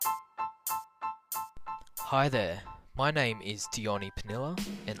Hi there, my name is Diony Panilla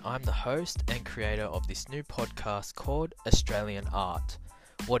and I'm the host and creator of this new podcast called Australian Art.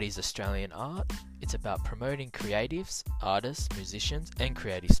 What is Australian art? It's about promoting creatives, artists, musicians and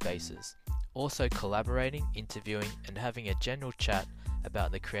creative spaces. Also collaborating, interviewing and having a general chat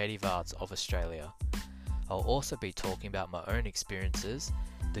about the creative arts of Australia. I'll also be talking about my own experiences,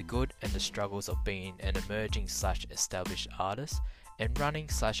 the good and the struggles of being an emerging/established artist and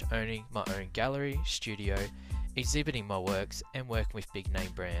running/owning my own gallery, studio, exhibiting my works and working with big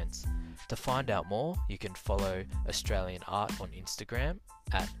name brands. To find out more, you can follow Australian Art on Instagram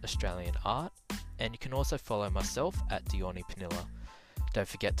at Australian Art, and you can also follow myself at Diony Panilla. Don't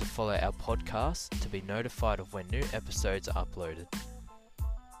forget to follow our podcast to be notified of when new episodes are uploaded.